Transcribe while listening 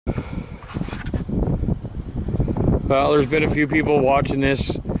Well, there's been a few people watching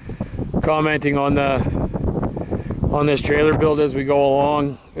this, commenting on this trailer build as we go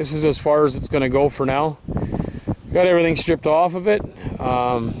along. This is as far as it's going to go for now. Got everything stripped off of it.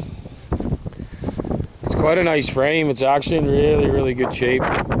 It's quite a nice frame. It's actually in really good shape.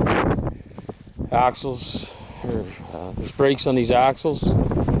 Axles, there's brakes on these axles. So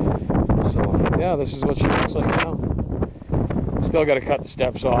yeah, this is what she looks like now. Still got to cut the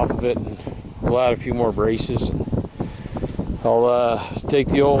steps off of it, and we'll add a few more braces. And I'll take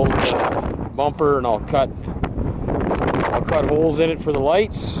the old bumper and I'll cut holes in it for the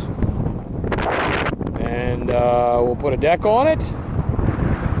lights, and we'll put a deck on it,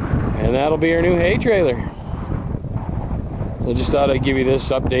 and that'll be our new hay trailer. So just thought I'd give you this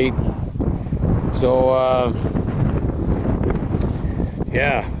update. So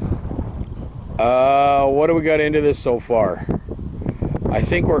yeah, what do we got into this so far? I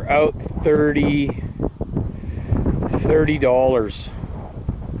think we're out $30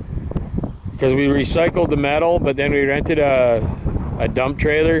 because we recycled the metal, but then we rented a dump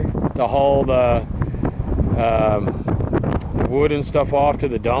trailer to haul the wood and stuff off to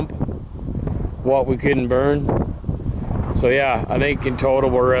the dump, what we couldn't burn. So yeah, I think in total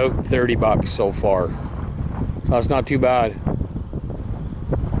we're out $30 so far. So that's not too bad.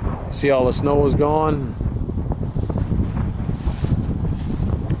 See, all the snow is gone.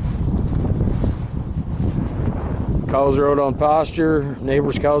 Cows are out on pasture,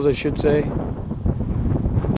 neighbors' cows I should say.